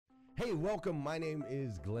Hey, welcome. My name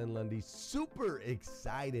is Glenn Lundy. Super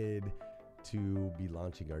excited to be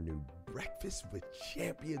launching our new Breakfast with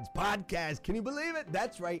Champions podcast. Can you believe it?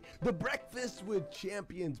 That's right. The Breakfast with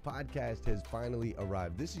Champions podcast has finally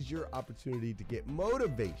arrived. This is your opportunity to get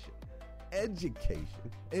motivation, education,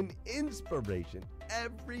 and inspiration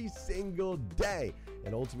every single day.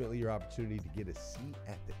 And ultimately, your opportunity to get a seat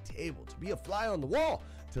at the table, to be a fly on the wall,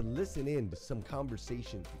 to listen in to some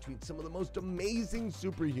conversations between some of the most amazing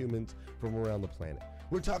superhumans from around the planet.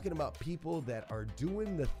 We're talking about people that are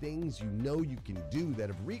doing the things you know you can do, that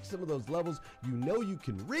have reached some of those levels you know you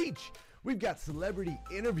can reach. We've got celebrity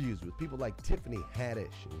interviews with people like Tiffany Haddish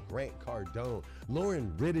and Grant Cardone,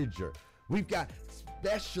 Lauren Rittiger. We've got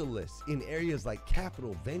specialists in areas like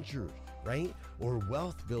capital ventures, right? Or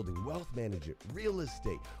wealth building, wealth management, real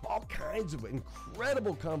estate, all kinds of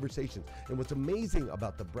incredible conversations. And what's amazing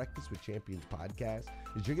about the Breakfast with Champions podcast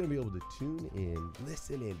is you're going to be able to tune in,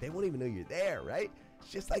 listen in. They won't even know you're there, right? It's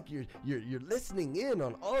just like you're listening in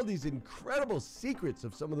on all these incredible secrets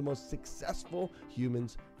of some of the most successful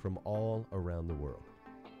humans from all around the world.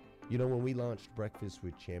 You know, when we launched Breakfast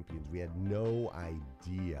with Champions, we had no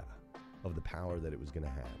idea of the power that it was going to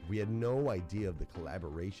have. We had no idea of the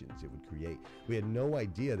collaborations it would create. We had no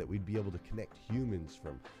idea that we'd be able to connect humans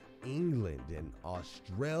from England and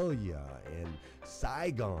Australia and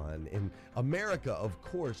Saigon and America, of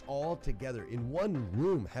course, all together in one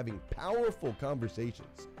room having powerful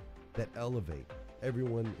conversations that elevate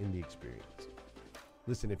everyone in the experience.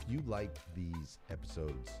 Listen, if you like these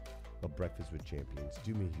episodes of Breakfast with Champions,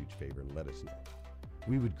 do me a huge favor and let us know.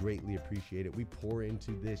 We would greatly appreciate it. We pour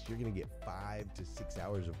into this. You're going to get 5 to 6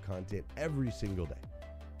 hours of content every single day,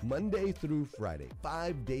 Monday through Friday,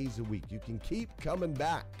 5 days a week. You can keep coming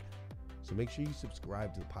back. So make sure you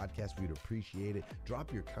subscribe to the podcast. We'd appreciate it.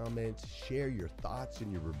 Drop your comments, share your thoughts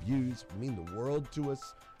and your reviews. It would mean the world to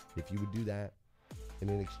us if you would do that. And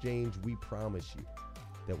in exchange, we promise you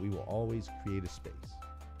that we will always create a space,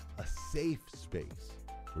 a safe space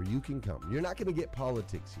where you can come. You're not going to get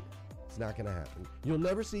politics here. It's not going to happen. You'll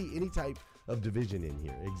never see any type of division in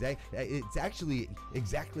here. It's actually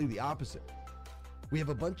exactly the opposite. We have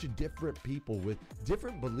a bunch of different people with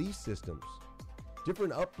different belief systems,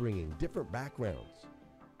 different upbringing, different backgrounds.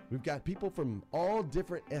 We've got people from all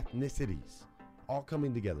different ethnicities all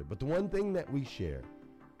coming together. But the one thing that we share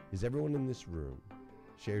is everyone in this room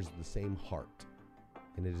shares the same heart.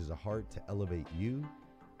 And it is a heart to elevate you,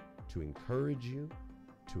 to encourage you,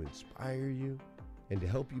 to inspire you, and to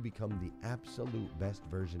help you become the absolute best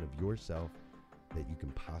version of yourself that you can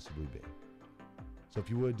possibly be. So if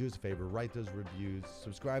you would, do us a favor, write those reviews,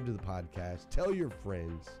 subscribe to the podcast, tell your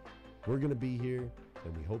friends. We're going to be here,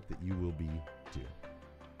 and we hope that you will be too.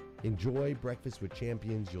 Enjoy Breakfast with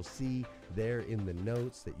Champions. You'll see there in the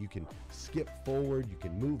notes that you can skip forward, you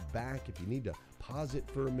can move back. If you need to pause it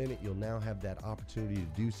for a minute, you'll now have that opportunity to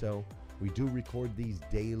do so. We do record these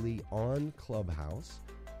daily on Clubhouse.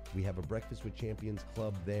 We have a Breakfast with Champions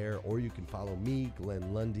club there, or you can follow me,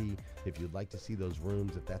 Glenn Lundy, if you'd like to see those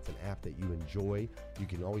rooms. If that's an app that you enjoy, you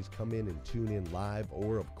can always come in and tune in live,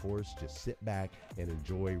 or of course, just sit back and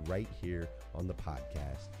enjoy right here on the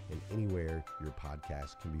podcast and anywhere your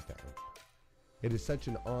podcast can be found. It is such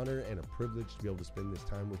an honor and a privilege to be able to spend this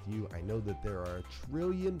time with you. I know that there are a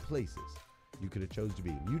trillion places you could have chose to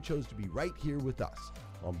be. You chose to be right here with us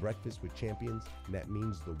on Breakfast with Champions, and that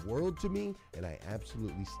means the world to me, and I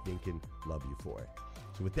absolutely stinking love you for it.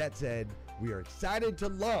 So with that said, we are excited to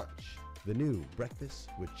launch the new Breakfast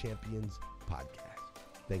with Champions podcast.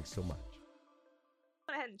 Thanks so much.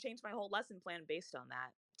 I went ahead and changed my whole lesson plan based on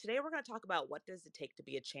that. Today we're going to talk about what does it take to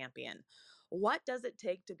be a champion. What does it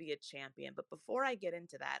take to be a champion? But before I get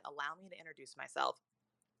into that, allow me to introduce myself.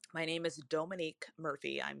 My name is Dominique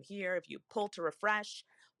Murphy. I'm here. If you pull to refresh,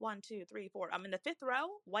 1, 2, 3, 4. I'm in the 5th row,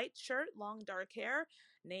 white shirt, long dark hair.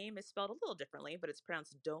 Name is spelled a little differently, but it's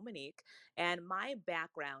pronounced Dominique. And my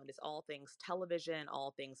background is all things television,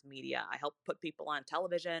 all things media. I help put people on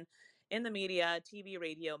television, in the media, TV,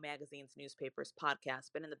 radio, magazines, newspapers,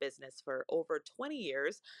 podcasts. Been in the business for over 20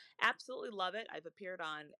 years. Absolutely love it. I've appeared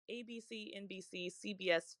on ABC, NBC,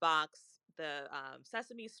 CBS, Fox, the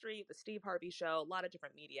Sesame Street, the Steve Harvey Show, a lot of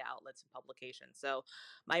different media outlets and publications. So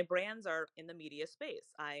my brands are in the media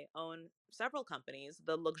space. I own several companies.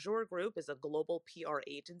 The Luxure Group is a global PR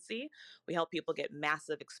agency. We help people get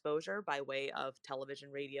massive exposure by way of television,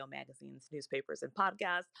 radio, magazines, newspapers, and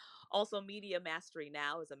podcasts. Also, Media Mastery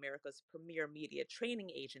Now is America's premier media training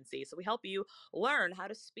agency. So we help you learn how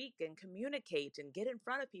to speak and communicate and get in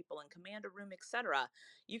front of people and command a room, etc.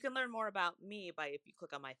 You can learn more about me by if you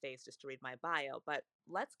click on my face just to read my bio. But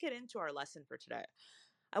let's get into our lesson for today.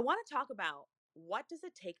 I want to talk about What does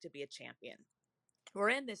it take to be a champion? We're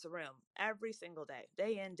in this room every single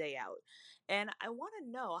day in, day out. And I want to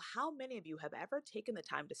know how many of you have ever taken the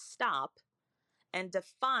time to stop and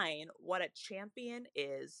define what a champion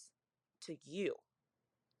is to you.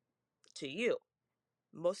 To you.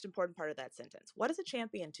 Most important part of that sentence. What is a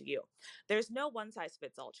champion to you? There's no one size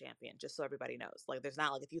fits all champion, just so everybody knows. Like, there's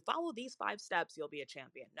not like if you follow these 5 steps, you'll be a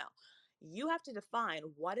champion. No, you have to define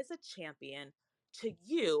what is a champion to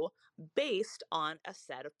you based on a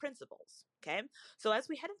set of principles. Okay. So as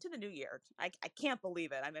we head into the new year, I can't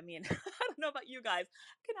believe it. I mean, I don't know about you guys.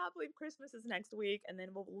 I cannot believe Christmas is next week. And then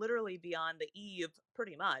we'll literally be on the eve,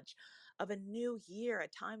 pretty much, of a new year, a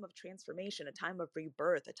time of transformation, a time of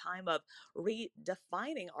rebirth, a time of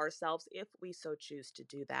redefining ourselves if we so choose to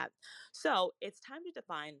do that. So it's time to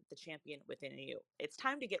define the champion within you. It's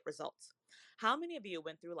time to get results. How many of you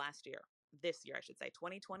went through last year, this year, I should say,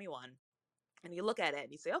 2021, and you look at it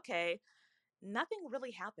and you say, okay, nothing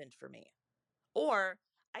really happened for me? Or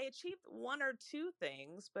I achieved 1 or 2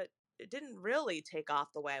 things, but it didn't really take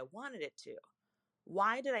off the way I wanted it to.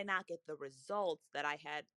 Why did I not get the results that I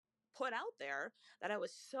had put out there that I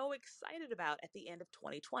was so excited about at the end of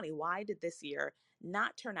 2020? Why did this year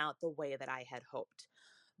not turn out the way that I had hoped?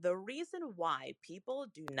 The reason why people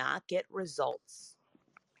do not get results,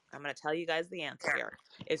 I'm going to tell you guys the answer here,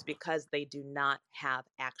 is because they do not have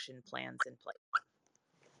action plans in place.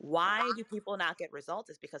 Why do people not get results?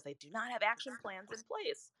 Is because they do not have action plans in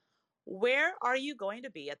place. Where are you going to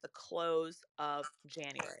be at the close of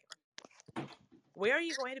January? Where are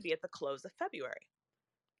you going to be at the close of February?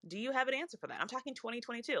 Do you have an answer for that? I'm talking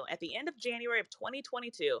 2022. At the end of January of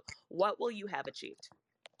 2022, what will you have achieved?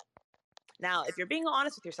 Now, if you're being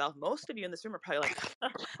honest with yourself, most of you in this room are probably like,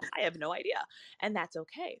 I have no idea. And that's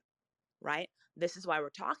okay, right? This is why we're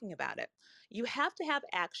talking about it. You have to have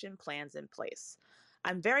action plans in place.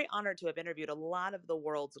 I'm very honored to have interviewed a lot of the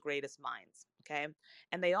world's greatest minds, okay?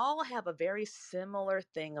 And they all have a very similar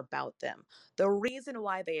thing about them. The reason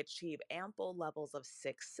why they achieve ample levels of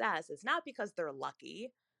success is not because they're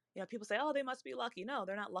lucky. You know, people say, oh, they must be lucky. No,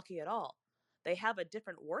 they're not lucky at all. They have a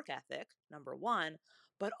different work ethic, number one,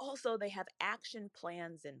 but also they have action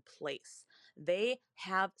plans in place. They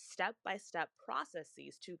have step by step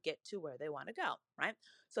processes to get to where they want to go, right?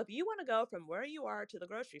 So if you want to go from where you are to the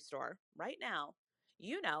grocery store right now,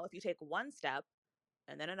 you know, if you take 1 step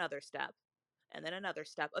and then another step and then another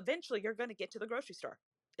step, eventually you're going to get to the grocery store.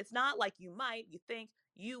 It's not like you might, you think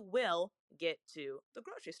you will get to the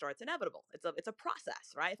grocery store. It's inevitable. It's a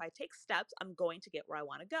process, right? If I take steps, I'm going to get where I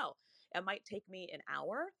want to go. It might take me an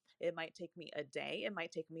hour, it might take me a day, it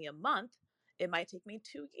might take me a month, it might take me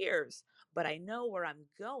 2 years, but I know where I'm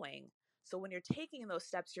going. So when you're taking those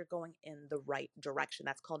steps, you're going in the right direction.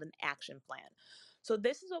 That's called an action plan. So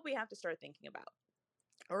this is what we have to start thinking about.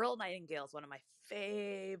 Earl Nightingale is one of my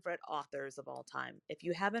favorite authors of all time. If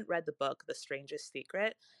you haven't read the book, The Strangest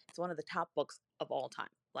Secret, it's one of the top books of all time.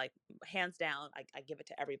 Like, hands down, I give it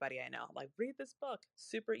to everybody I know. I'm like, read this book.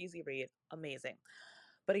 Super easy read. Amazing.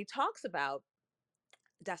 But he talks about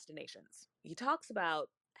destinations. He talks about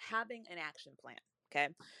having an action plan. Okay.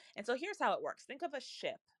 And so here's how it works. Think of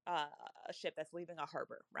uh, a ship that's leaving a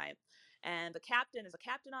harbor, right? And the captain is a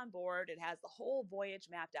captain on board. It has the whole voyage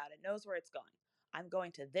mapped out. It knows where it's going. I'm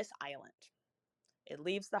going to this island. It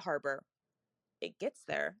leaves the harbor. It gets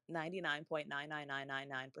there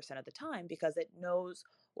 99.99999% of the time because it knows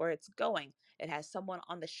where it's going. It has someone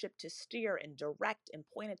on the ship to steer and direct and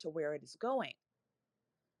point it to where it is going.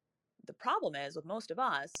 The problem is with most of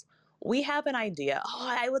us, we have an idea. Oh,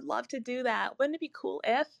 I would love to do that. Wouldn't it be cool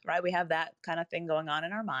if, right? We have that kind of thing going on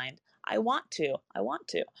in our mind. I want to. I want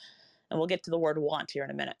to. And we'll get to the word want here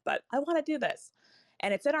in a minute, but I want to do this.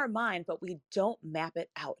 And it's in our mind, but we don't map it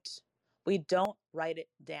out. We don't write it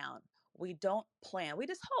down. We don't plan. We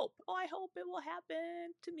just hope. Oh, I hope it will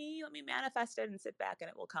happen to me. Let me manifest it and sit back and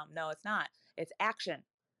it will come. No, it's not. It's action,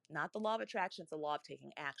 not the law of attraction. It's the law of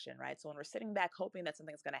taking action, right? So when we're sitting back hoping that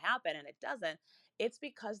something's going to happen and it doesn't, it's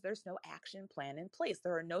because there's no action plan in place.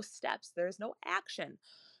 There are no steps. There's no action.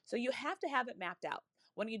 So you have to have it mapped out.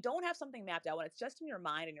 When you don't have something mapped out, when it's just in your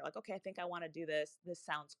mind and you're like, okay, I think I want to do this, this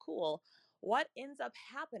sounds cool, what ends up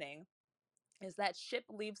happening is that ship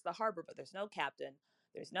leaves the harbor, but there's no captain,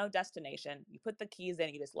 there's no destination. You put the keys in,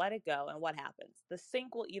 you just let it go, and what happens? The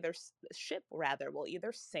ship rather, will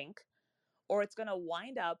either sink or it's going to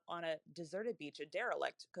wind up on a deserted beach, a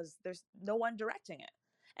derelict, because there's no one directing it.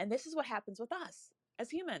 And this is what happens with us as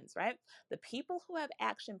humans, right? The people who have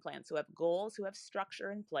action plans, who have goals, who have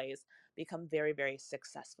structure in place become very, very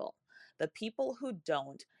successful. The people who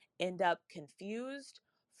don't end up confused,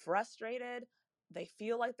 frustrated, They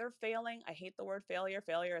feel like they're failing. I hate the word failure.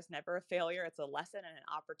 Failure is never a failure. It's a lesson and an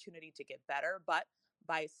opportunity to get better. But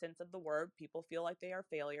by sense of the word, people feel like they are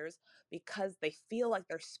failures because they feel like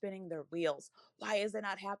they're spinning their wheels. Why is it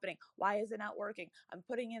not happening? Why is it not working? I'm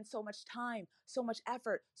putting in so much time, so much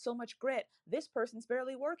effort, so much grit. This person's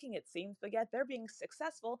barely working, it seems, but yet they're being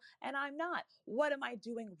successful and I'm not. What am I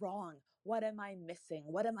doing wrong? What am I missing?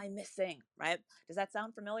 What am I missing? Right? Does that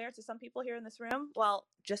sound familiar to some people here in this room? Well,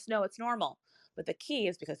 just know it's normal. But the key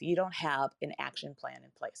is because you don't have an action plan in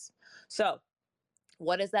place. So,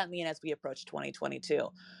 what does that mean as we approach 2022?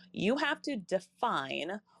 You have to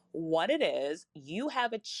define what it is you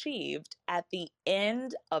have achieved at the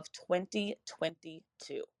end of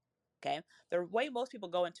 2022. Okay. The way most people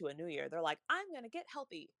go into a new year, they're like, I'm going to get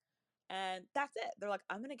healthy. And that's it. They're like,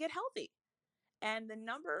 I'm going to get healthy. And the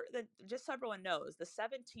number that just so everyone knows, the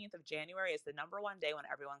 17th of January is the number one day when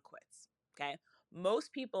everyone quits. Okay.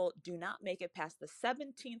 Most people do not make it past the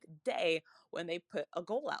 17th day when they put a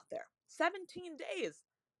goal out there. 17 days,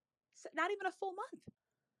 not even a full month.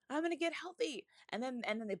 I'm going to get healthy. And then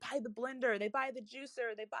they buy the blender, they buy the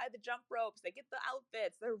juicer, they buy the jump ropes, they get the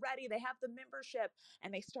outfits, they're ready, they have the membership,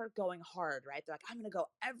 and they start going hard, right? They're like, I'm going to go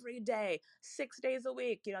every day, 6 days a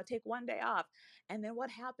week, take one day off. And then what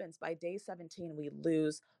happens by day 17? We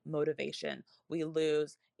lose motivation, we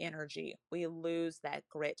lose energy, we lose that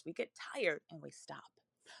grit, we get tired and we stop.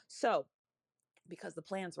 So, because the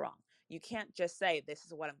plan's wrong. You can't just say, this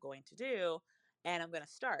is what I'm going to do and I'm going to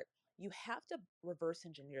start. You have to reverse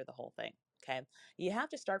engineer the whole thing. Okay. You have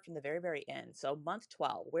to start from the very, very end. So, month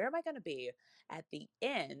 12, where am I going to be at the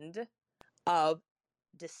end of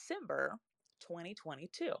December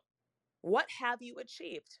 2022? What have you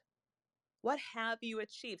achieved? What have you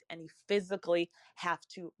achieved? And you physically have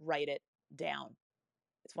to write it down.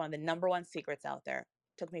 It's one of the number one secrets out there.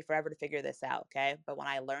 Took me forever to figure this out, okay? But when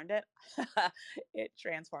I learned it, it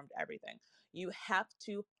transformed everything. You have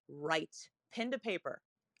to write, pen to paper,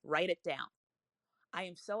 write it down. I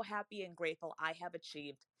am so happy and grateful I have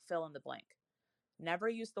achieved fill in the blank. Never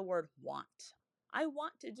use the word want. I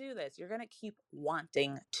want to do this. You're going to keep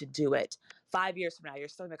wanting to do it. 5 years from now, you're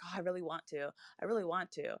still like, oh, I really want to. I really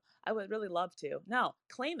want to. I would really love to. No,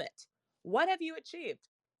 claim it. What have you achieved?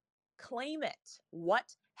 Claim it.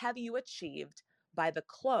 What have you achieved by the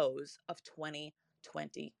close of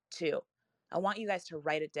 2022? I want you guys to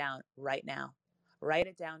write it down right now. Write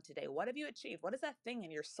it down today. What have you achieved? What is that thing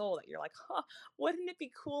in your soul that you're like, huh, wouldn't it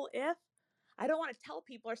be cool if? I don't want to tell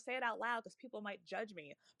people or say it out loud because people might judge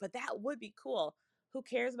me, but that would be cool. Who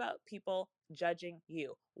cares about people judging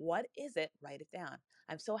you? What is it? Write it down.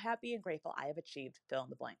 I'm so happy and grateful I have achieved fill in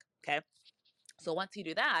the blank. Okay. So once you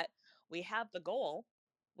do that, we have the goal.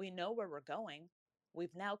 We know where we're going.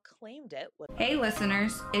 We've now claimed it. Hey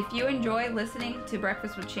listeners, if you enjoy listening to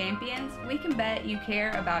Breakfast with Champions, we can bet you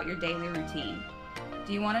care about your daily routine.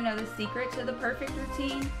 Do you want to know the secret to the perfect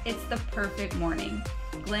routine? It's the perfect morning.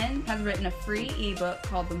 Glenn has written a free ebook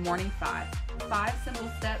called The Morning 5, 5 simple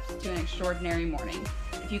steps to an extraordinary morning.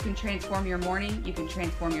 If you can transform your morning, you can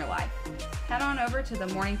transform your life. Head on over to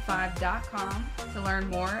themorning5.com to learn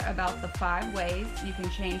more about the 5 ways you can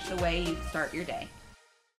change the way you start your day.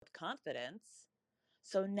 Confidence.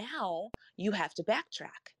 So now you have to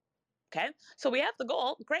backtrack. Okay. So we have the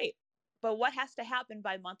goal. Great. But what has to happen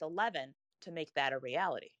by month 11 to make that a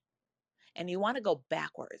reality? And you want to go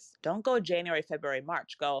backwards. Don't go January, February,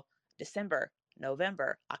 March. Go December,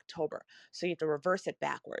 November, October. So you have to reverse it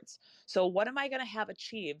backwards. So what am I going to have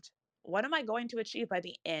achieved? What am I going to achieve by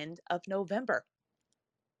the end of November?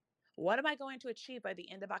 What am I going to achieve by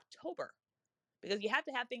the end of October? Because you have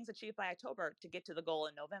to have things achieved by October to get to the goal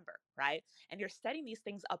in November, right? And you're setting these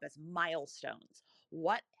things up as milestones.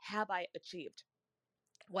 What have I achieved?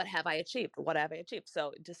 What have I achieved? What have I achieved?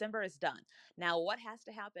 So December is done. Now, what has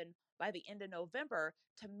to happen by the end of November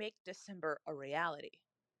to make December a reality?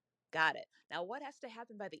 Got it. Now, what has to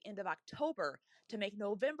happen by the end of October to make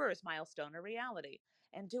November's milestone a reality?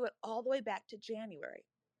 And do it all the way back to January.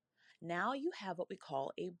 Now you have what we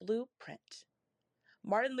call a blueprint.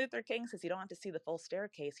 Martin Luther King says you don't have to see the full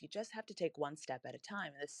staircase, you just have to take one step at a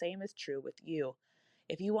time. And the same is true with you.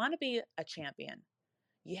 If you want to be a champion,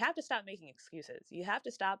 you have to stop making excuses. You have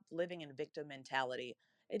to stop living in victim mentality.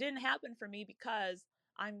 It didn't happen for me because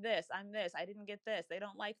I'm this, I didn't get this, they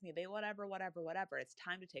don't like me, they whatever, whatever, whatever. It's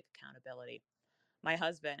time to take accountability. My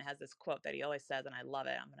husband has this quote that he always says, and I love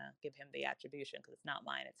it. I'm going to give him the attribution because it's not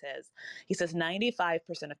mine, it's his. He says 95%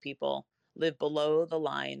 of people live below the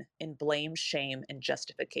line in blame, shame, and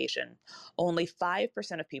justification. Only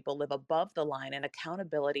 5% of people live above the line in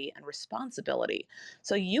accountability and responsibility.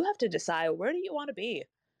 So you have to decide, where do you want to be?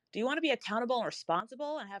 Do you want to be accountable and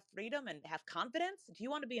responsible and have freedom and have confidence? Do you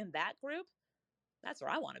want to be in that group? That's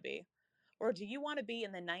where I want to be. Or do you want to be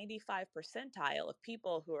in the 95 percentile of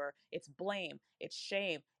people who are, it's blame, it's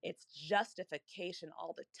shame, it's justification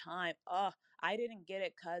all the time? Oh, I didn't get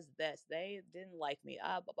it because this, they didn't like me.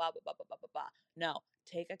 Blah, blah, blah, blah, blah, blah, blah, blah. No,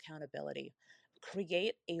 take accountability.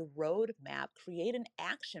 Create a roadmap, create an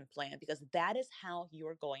action plan, because that is how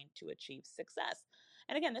you're going to achieve success.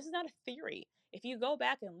 And again, this is not a theory. If you go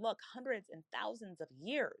back and look hundreds and thousands of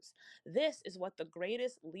years, this is what the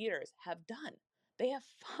greatest leaders have done. They have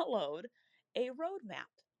followed a roadmap.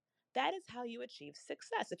 That is how you achieve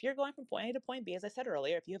success. If you're going from point A to point B, as I said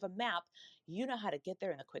earlier, if you have a map, you know how to get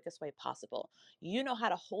there in the quickest way possible. You know how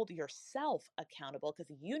to hold yourself accountable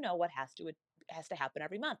because you know what has to happen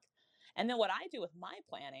every month. And then what I do with my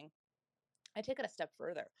planning, I take it a step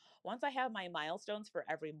further. Once I have my milestones for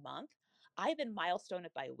every month, I then milestone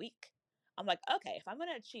it by week. I'm like, okay, if I'm going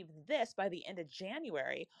to achieve this by the end of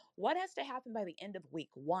January, what has to happen by the end of week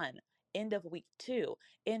 1, end of week 2,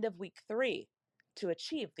 end of week 3 to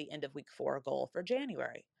achieve the end of week 4 goal for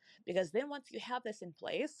January? Because then once you have this in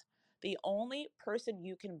place, the only person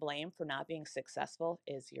you can blame for not being successful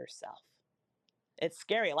is yourself. It's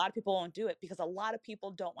scary. A lot of people won't do it because a lot of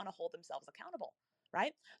people don't want to hold themselves accountable,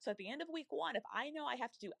 right? So at the end of week 1, if I know I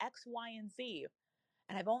have to do X, Y, and Z,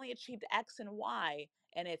 and I've only achieved X and Y,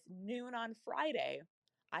 and it's noon on Friday,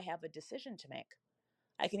 I have a decision to make.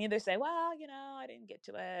 I can either say, well, I didn't get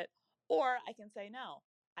to it, or I can say, no,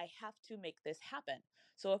 I have to make this happen.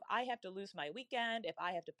 So if I have to lose my weekend, if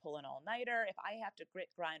I have to pull an all-nighter, if I have to grit,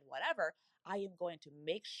 grind, whatever, I am going to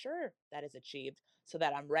make sure that is achieved so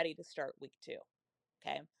that I'm ready to start week 2.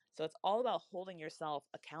 Okay. So it's all about holding yourself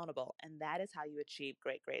accountable. And that is how you achieve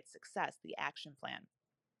great, great success, the action plan.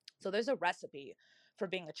 So there's a recipe for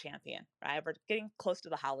being a champion, right? We're getting close to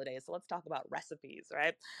the holidays. So let's talk about recipes,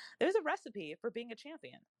 right? There's a recipe for being a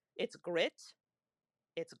champion. It's grit,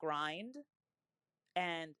 it's grind,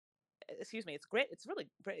 and excuse me, it's grit. It's really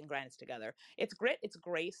grit and grind is together. It's grit, it's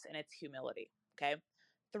grace, and it's humility. Okay.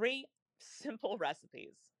 3 simple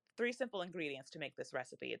recipes, 3 simple ingredients to make this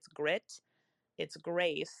recipe. It's grit, it's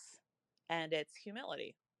grace, and it's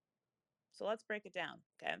humility. So let's break it down,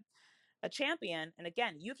 okay? A champion, and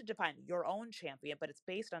again, you have to define your own champion, but it's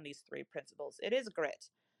based on these 3 principles. It is grit.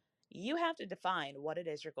 You have to define what it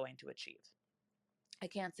is you're going to achieve. I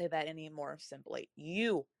can't say that any more simply.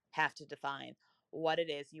 You have to define what it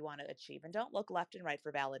is you want to achieve. And don't look left and right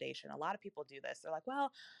for validation. A lot of people do this. They're like,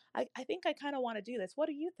 well, I think I kind of want to do this. What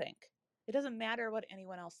do you think? It doesn't matter what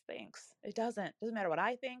anyone else thinks. It doesn't matter what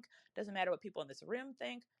I think. It doesn't matter what people in this room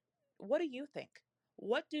think. What do you think?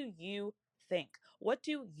 What do you think? What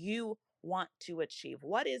do you want to achieve?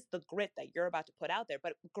 What is the grit that you're about to put out there?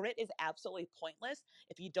 But grit is absolutely pointless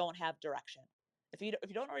if you don't have direction. If you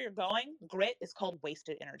don't know where you're going, grit is called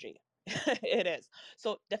wasted energy. It is.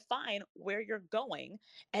 So define where you're going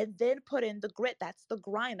and then put in the grit. That's the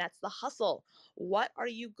grind. That's the hustle. What are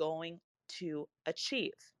you going to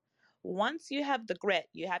achieve? Once you have the grit,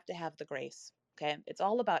 you have to have the grace. Okay. It's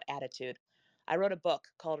all about attitude. I wrote a book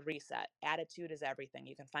called Reset. Attitude is everything.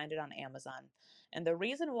 You can find it on Amazon. And the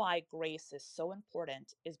reason why grace is so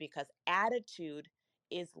important is because attitude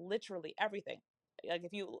is literally everything. Like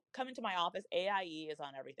if you come into my office, AIE is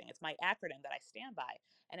on everything. It's my acronym that I stand by.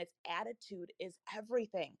 And its attitude is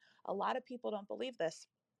everything. A lot of people don't believe this.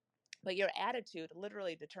 But your attitude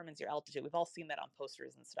literally determines your altitude. We've all seen that on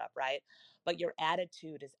posters and stuff, right? But your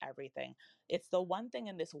attitude is everything. It's the one thing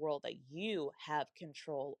in this world that you have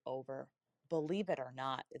control over. Believe it or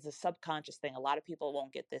not, it's a subconscious thing. A lot of people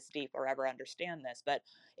won't get this deep or ever understand this, but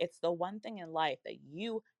it's the one thing in life that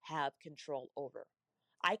you have control over.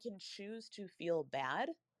 I can choose to feel bad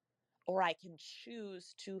or I can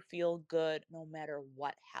choose to feel good no matter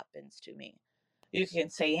what happens to me. You can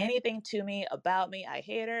say anything to me about me. I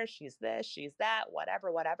hate her. She's this, she's that,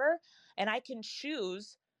 whatever, whatever. And I can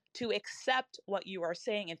choose to accept what you are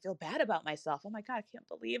saying and feel bad about myself. Oh my God, I can't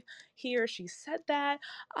believe he or she said that.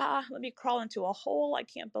 Let me crawl into a hole. I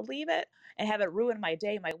can't believe it. And have it ruin my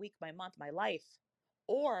day, my week, my month, my life.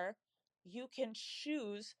 Or you can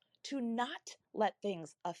choose to not let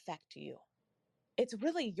things affect you. It's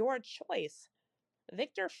really your choice.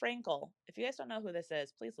 Viktor Frankl, if you guys don't know who this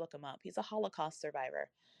is, please look him up. He's a Holocaust survivor.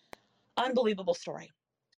 Unbelievable story.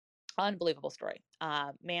 Unbelievable story.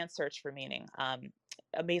 Man's Search for Meaning.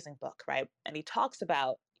 Amazing book, right? And he talks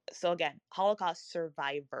about, so again, Holocaust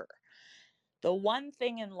survivor. The one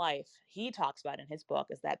thing in life he talks about in his book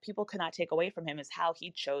is that people could not take away from him is how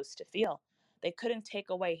he chose to feel. They couldn't take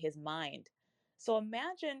away his mind. So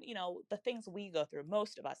imagine, the things we go through,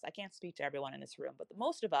 most of us, I can't speak to everyone in this room, but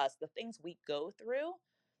most of us, the things we go through,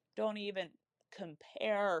 don't even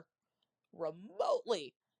compare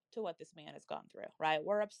remotely to what this man has gone through, right?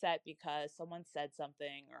 We're upset because someone said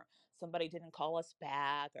something, or somebody didn't call us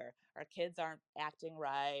back, or our kids aren't acting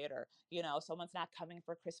right, or, someone's not coming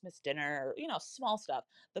for Christmas dinner, or, small stuff.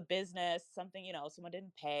 The business, something, someone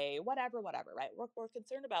didn't pay, whatever, right? We're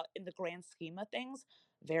concerned about, in the grand scheme of things,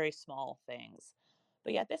 very small things.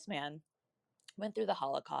 But yet this man went through the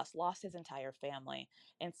Holocaust, lost his entire family,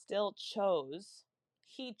 and still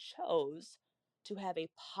he chose to have a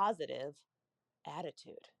positive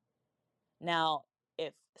attitude. Now,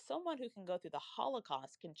 if someone who can go through the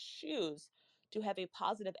Holocaust can choose to have a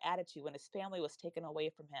positive attitude when his family was taken away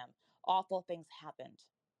from him, awful things happened.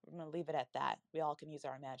 I'm going to leave it at that. We all can use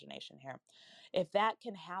our imagination here. If that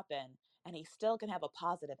can happen and he still can have a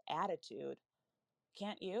positive attitude,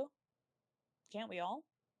 can't you? Can't we all?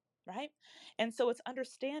 Right? And so it's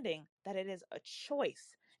understanding that it is a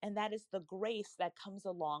choice, and that is the grace that comes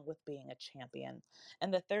along with being a champion.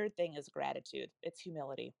 And the third thing is gratitude. It's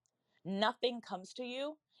humility. Nothing comes to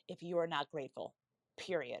you if you are not grateful,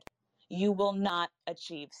 period. You will not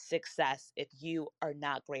achieve success if you are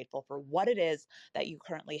not grateful for what it is that you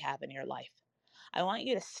currently have in your life. I want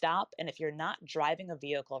you to stop, and if you're not driving a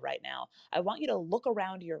vehicle right now, I want you to look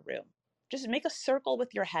around your room. Just make a circle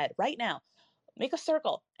with your head right now. Make a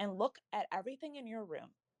circle and look at everything in your room.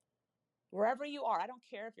 Wherever you are, I don't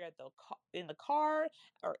care if you're in the car,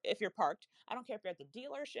 or if you're parked. I don't care if you're at the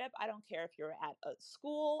dealership. I don't care if you're at a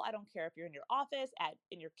school. I don't care if you're in your office,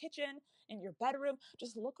 in your kitchen, in your bedroom.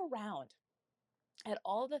 Just look around at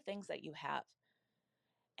all the things that you have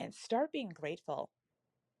and start being grateful.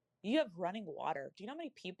 You have running water. Do you know how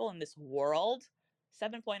many people in this world,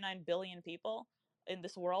 7.9 billion people in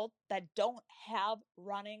this world, that don't have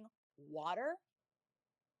running water?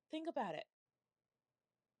 Think about it.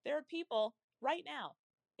 There are people right now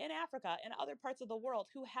in Africa and other parts of the world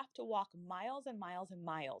who have to walk miles and miles and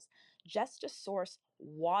miles just to source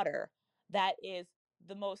water that is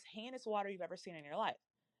the most heinous water you've ever seen in your life.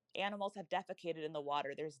 Animals have defecated in the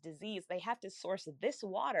water. There's disease. They have to source this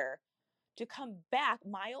water to come back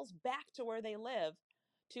miles back to where they live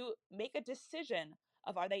to make a decision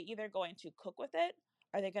of, are they either going to cook with it?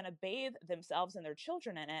 Are they going to bathe themselves and their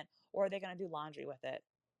children in it? Or are they going to do laundry with it?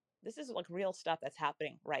 This is like real stuff that's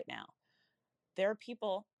happening right now. There are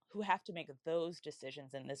people who have to make those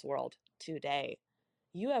decisions in this world today.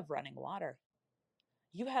 You have running water.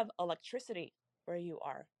 You have electricity where you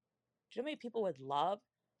are. Do you know how many people would love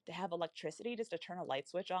to have electricity just to turn a light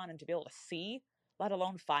switch on and to be able to see, let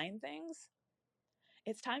alone find things?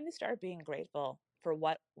 It's time to start being grateful for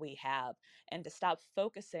what we have and to stop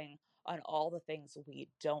focusing on all the things we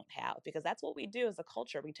don't have, because that's what we do as a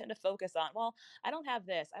culture. We tend to focus on, well, I don't have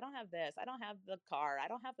this, I don't have this, I don't have the car, I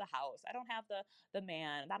don't have the house, I don't have the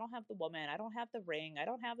man, I don't have the woman, I don't have the ring, I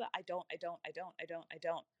don't have the I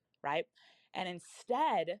don't, right? And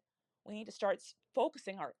instead, we need to start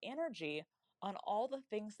focusing our energy on all the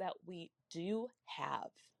things that we do have.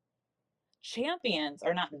 Champions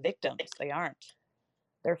are not victims, they aren't.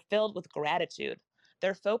 They're filled with gratitude.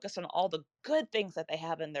 They're focused on all the good things that they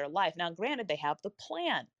have in their life. Now, granted, they have the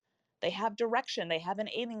plan, they have direction, they have an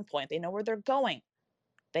aiming point, they know where they're going.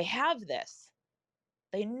 They have this,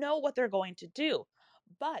 they know what they're going to do,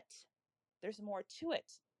 but there's more to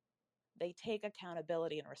it. They take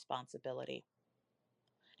accountability and responsibility,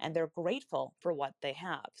 and they're grateful for what they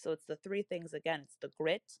have. So it's the three things again: it's the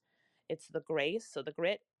grit, it's the grace. So the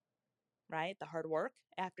grit, right? The hard work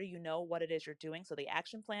after you know what it is you're doing. So the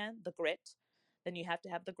action plan, the grit, then you have to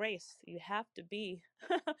have the grace. You have to be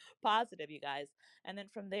positive, you guys. And then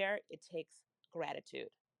from there, it takes gratitude,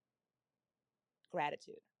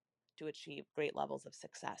 gratitude to achieve great levels of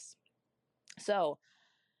success. So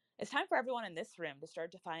it's time for everyone in this room to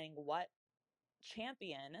start defining what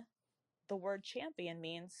champion, the word champion,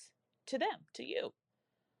 means to them, to you.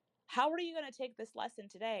 How are you going to take this lesson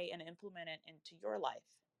today and implement it into your life?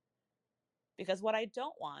 Because what I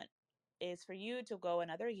don't want is for you to go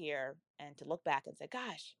another year and to look back and say,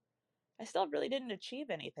 gosh, I still really didn't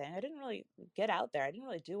achieve anything. I didn't really get out there. I didn't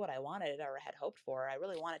really do what I wanted or had hoped for. I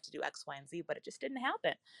really wanted to do X, Y, and Z, but it just didn't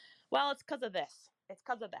happen. Well, it's because of this. It's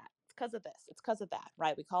because of that. It's because of this. It's because of that,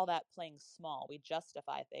 right? We call that playing small. We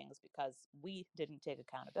justify things because we didn't take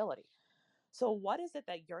accountability. So what is it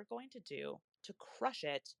that you're going to do to crush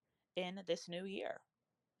it in this new year?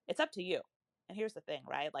 It's up to you. And here's the thing,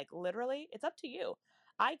 right? Like literally, it's up to you.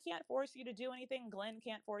 I can't force you to do anything. Glenn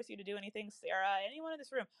can't force you to do anything. Sarah, anyone in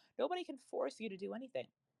this room, nobody can force you to do anything.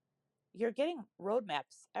 You're getting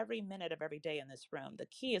roadmaps every minute of every day in this room. The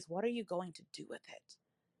key is, what are you going to do with it?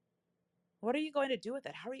 What are you going to do with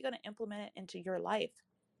it? How are you going to implement it into your life?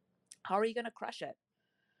 How are you going to crush it?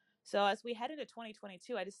 So as we head into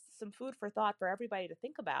 2022, I just some food for thought for everybody to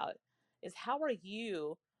think about is how are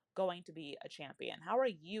you going to be a champion? How are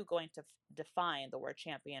you going to define the word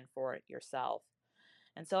champion for yourself?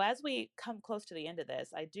 And so as we come close to the end of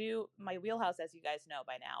this, my wheelhouse, as you guys know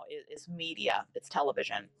by now, is media, it's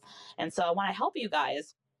television. And so I want to help you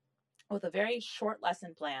guys with a very short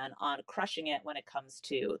lesson plan on crushing it when it comes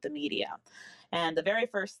to the media. And the very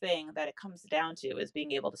first thing that it comes down to is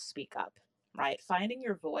being able to speak up, right? Finding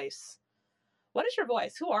your voice. What is your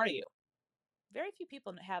voice? Who are you? Very few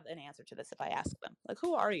people have an answer to this if I ask them. Like,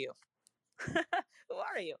 who are you? Who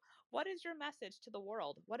are you? What is your message to the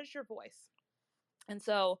world? What is your voice? And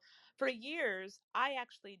so for years, I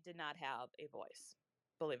actually did not have a voice.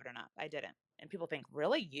 Believe it or not, I didn't. And people think,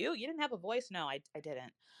 really? You didn't have a voice? No, I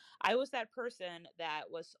didn't. I was that person that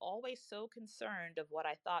was always so concerned of what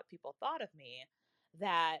I thought people thought of me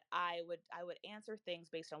that I would answer things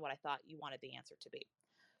based on what I thought you wanted the answer to be.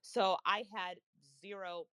 So I had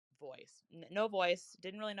zero voice, no voice,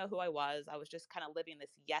 didn't really know who I was. I was just kind of living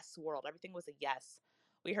this yes world. Everything was a yes.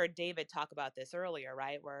 We heard David talk about this earlier,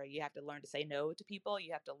 right? Where you have to learn to say no to people.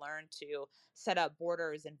 You have to learn to set up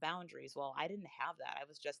borders and boundaries. Well, I didn't have that. I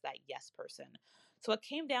was just that yes person. So it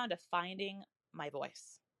came down to finding my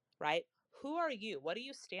voice, right? Who are you? What do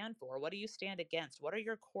you stand for? What do you stand against? What are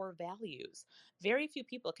your core values? Very few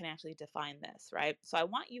people can actually define this, right? So I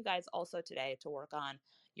want you guys also today to work on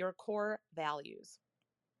your core values.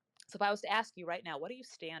 So if I was to ask you right now, what do you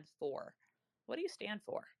stand for? What do you stand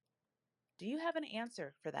for? Do you have an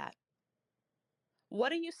answer for that? What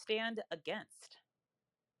do you stand against?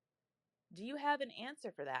 Do you have an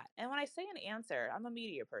answer for that? And when I say an answer, I'm a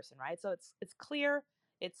media person, right? So it's clear,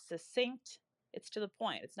 it's succinct, it's to the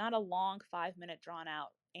point. It's not a long 5-minute drawn out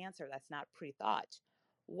answer that's not pre-thought.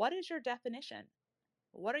 What is your definition?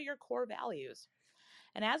 What are your core values?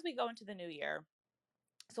 And as we go into the new year,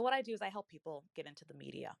 so what I do is I help people get into the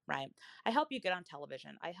media, right? I help you get on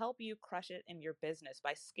television. I help you crush it in your business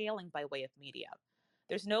by scaling by way of media.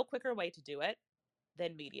 There's no quicker way to do it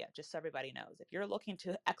than media, just so everybody knows. If you're looking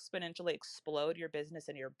to exponentially explode your business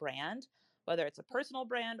and your brand, whether it's a personal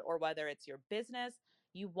brand or whether it's your business,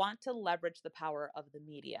 you want to leverage the power of the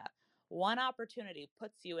media. One opportunity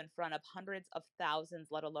puts you in front of hundreds of thousands,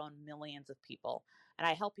 let alone millions of people. And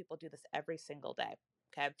I help people do this every single day.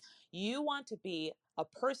 Okay. You want to be a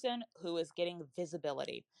person who is getting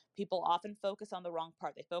visibility. People often focus on the wrong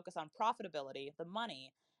part. They focus on profitability, the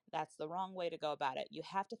money. That's the wrong way to go about it. You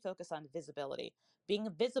have to focus on visibility. Being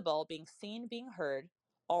visible, being seen, being heard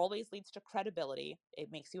always leads to credibility.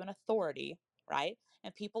 It makes you an authority, right?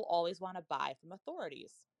 And people always want to buy from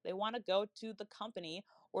authorities. They want to go to the company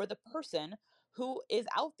or the person who is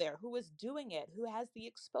out there, who is doing it, who has the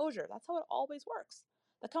exposure. That's how it always works.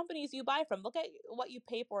 The companies you buy from, look at what you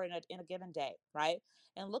pay for in a given day, right?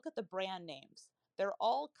 And look at the brand names. They're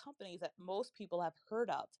all companies that most people have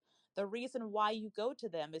heard of. The reason why you go to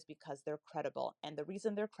them is because they're credible. And the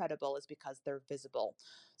reason they're credible is because they're visible.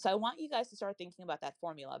 So I want you guys to start thinking about that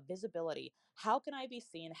formula, visibility. How can I be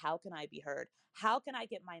seen? How can I be heard? How can I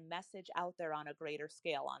get my message out there on a greater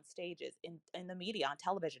scale, on stages, in the media, on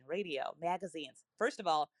television, radio, magazines? First of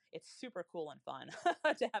all, it's super cool and fun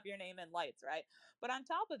to have your name in lights, right? But on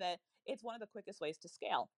top of it, it's one of the quickest ways to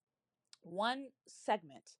scale. One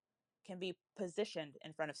segment can be positioned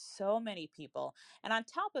in front of so many people. And on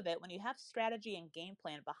top of it, when you have strategy and game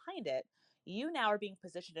plan behind it, you now are being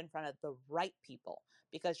positioned in front of the right people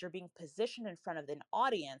because you're being positioned in front of an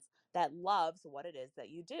audience that loves what it is that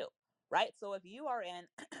you do, right? So if you are in,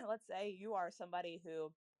 let's say you are somebody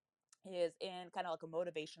who is in kind of like a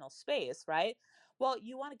motivational space, right? Well,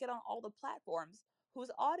 you want to get on all the platforms whose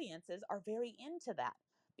audiences are very into that.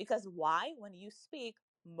 Because why? When you speak,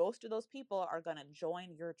 most of those people are going to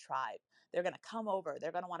join your tribe. They're going to come over.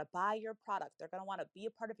 They're going to want to buy your product. They're going to want to be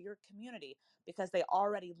a part of your community because they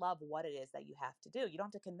already love what it is that you have to do. You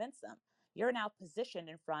don't have to convince them. You're now positioned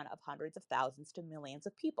in front of hundreds of thousands to millions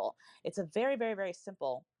of people. It's a very, very, very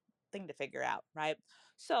simple thing to figure out, right?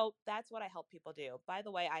 So that's what I help people do. By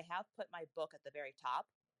the way, I have put my book at the very top.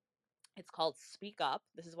 It's called Speak Up.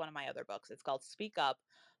 This is one of my other books. It's called Speak Up: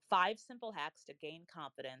 5 Simple Hacks to Gain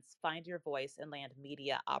Confidence, Find Your Voice, and Land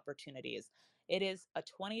Media Opportunities. It is a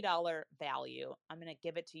 $20 value. I'm going to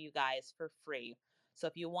give it to you guys for free. So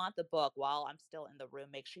if you want the book while I'm still in the room,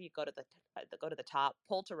 make sure you go to the top,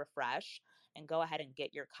 pull to refresh, and go ahead and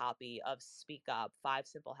get your copy of Speak Up: 5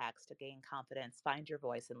 Simple Hacks to Gain Confidence, Find Your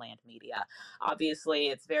Voice, and Land Media. Obviously,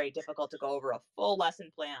 it's very difficult to go over a full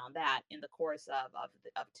lesson plan on that in the course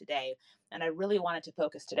of today. And I really wanted to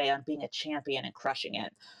focus today on being a champion and crushing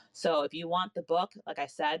it. So if you want the book, like I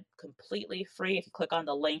said, completely free. If you click on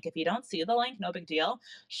the link, if you don't see the link, no big deal.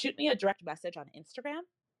 Shoot me a direct message on Instagram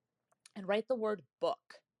and write the word book,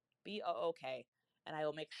 BOOK, and I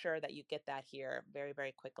will make sure that you get that here very,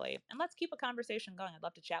 very quickly. And let's keep a conversation going. I'd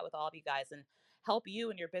love to chat with all of you guys and help you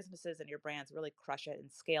and your businesses and your brands really crush it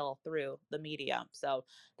and scale through the media. So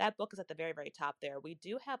that book is at the very, very top there. We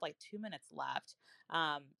do have like 2 minutes left.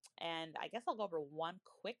 And I guess I'll go over one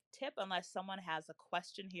quick tip unless someone has a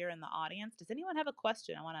question here in the audience. Does anyone have a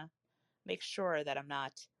question? I want to make sure that I'm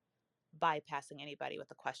not bypassing anybody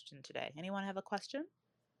with a question today. Anyone have a question?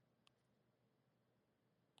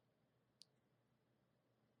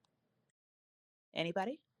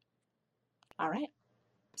 Anybody? All right.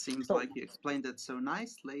 Seems like you explained it so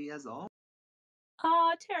nicely, as always.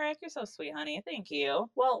 Oh, Tarek, you're so sweet, honey. Thank you.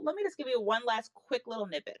 Well, let me just give you one last quick little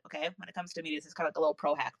snippet, okay? When it comes to media, this is kind of like a little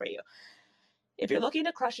pro hack for you. If you're looking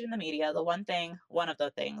to crush it in the media, one of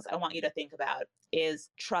the things I want you to think about is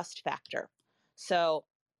trust factor. So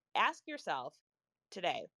ask yourself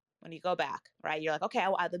today, when you go back, right? You're like, okay,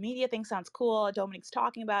 the media thing sounds cool. Dominique's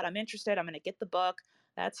talking about, I'm interested. I'm going to get the book.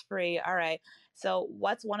 That's free. All right. So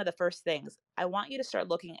what's one of the first things? I want you to start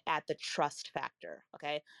looking at the trust factor.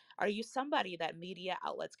 Okay. Are you somebody that media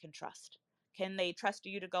outlets can trust? Can they trust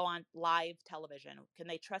you to go on live television? Can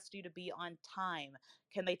they trust you to be on time?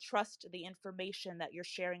 Can they trust the information that you're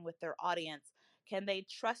sharing with their audience? Can they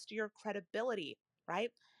trust your credibility,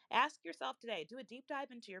 right? Ask yourself today, do a deep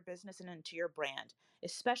dive into your business and into your brand,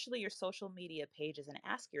 especially your social media pages, and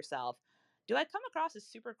ask yourself, do I come across as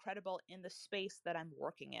super credible in the space that I'm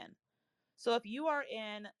working in? So if you are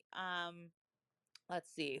in, let's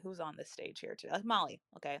see, who's on this stage here today? Like Molly.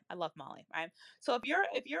 Okay, I love Molly. Right. So if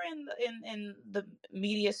you're in the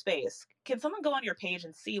media space, can someone go on your page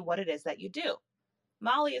and see what it is that you do?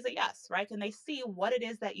 Molly is a yes, right? Can they see what it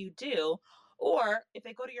is that you do? Or if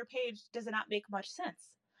they go to your page, does it not make much sense?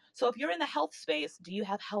 So if you're in the health space, do you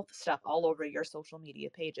have health stuff all over your social media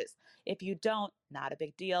pages? If you don't, not a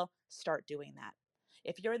big deal. Start doing that.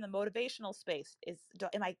 If you're in the motivational space,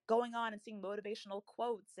 am I going on and seeing motivational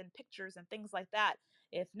quotes and pictures and things like that?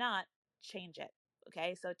 If not, change it.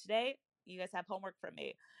 Okay, so today you guys have homework from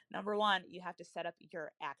me. Number one, you have to set up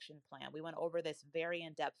your action plan. We went over this very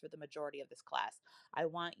in depth for the majority of this class. I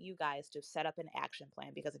want you guys to set up an action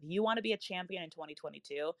plan, because if you want to be a champion in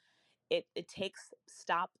 2022, it takes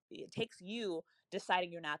you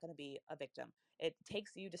deciding you're not going to be a victim. It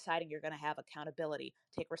takes you deciding you're going to have accountability,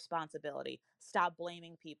 take responsibility, stop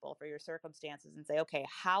blaming people for your circumstances, and say, okay,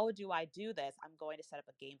 how do I do this? I'm going to set up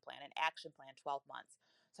a game plan, an action plan, 12 months.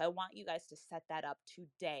 So I want you guys to set that up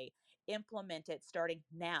today. Implement it starting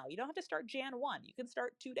now. You don't have to start Jan 1. You can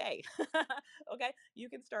start today. Okay? You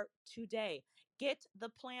can start today. Get the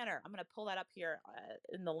planner. I'm going to pull that up here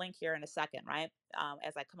in the link here in a second, right?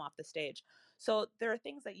 As I come off the stage. So there are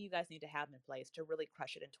things that you guys need to have in place to really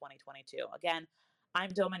crush it in 2022. Again, I'm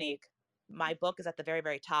Dominique. My book is at the very,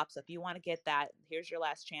 very top. So if you want to get that, here's your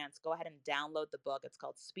last chance. Go ahead and download the book. It's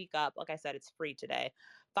called Speak Up. Like I said, it's free today.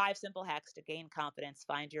 5 Simple Hacks to Gain Confidence,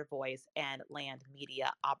 Find Your Voice, and Land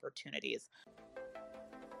Media Opportunities.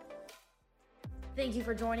 Thank you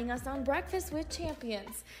for joining us on Breakfast with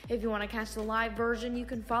Champions. If you want to catch the live version, you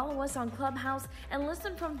can follow us on Clubhouse and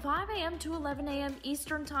listen from 5 a.m. to 11 a.m.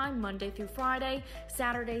 Eastern Time, Monday through Friday,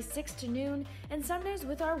 Saturdays 6 to noon, and Sundays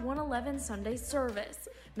with our 1:11 Sunday service.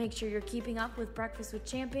 Make sure you're keeping up with Breakfast with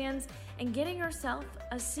Champions and getting yourself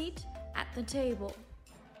a seat at the table.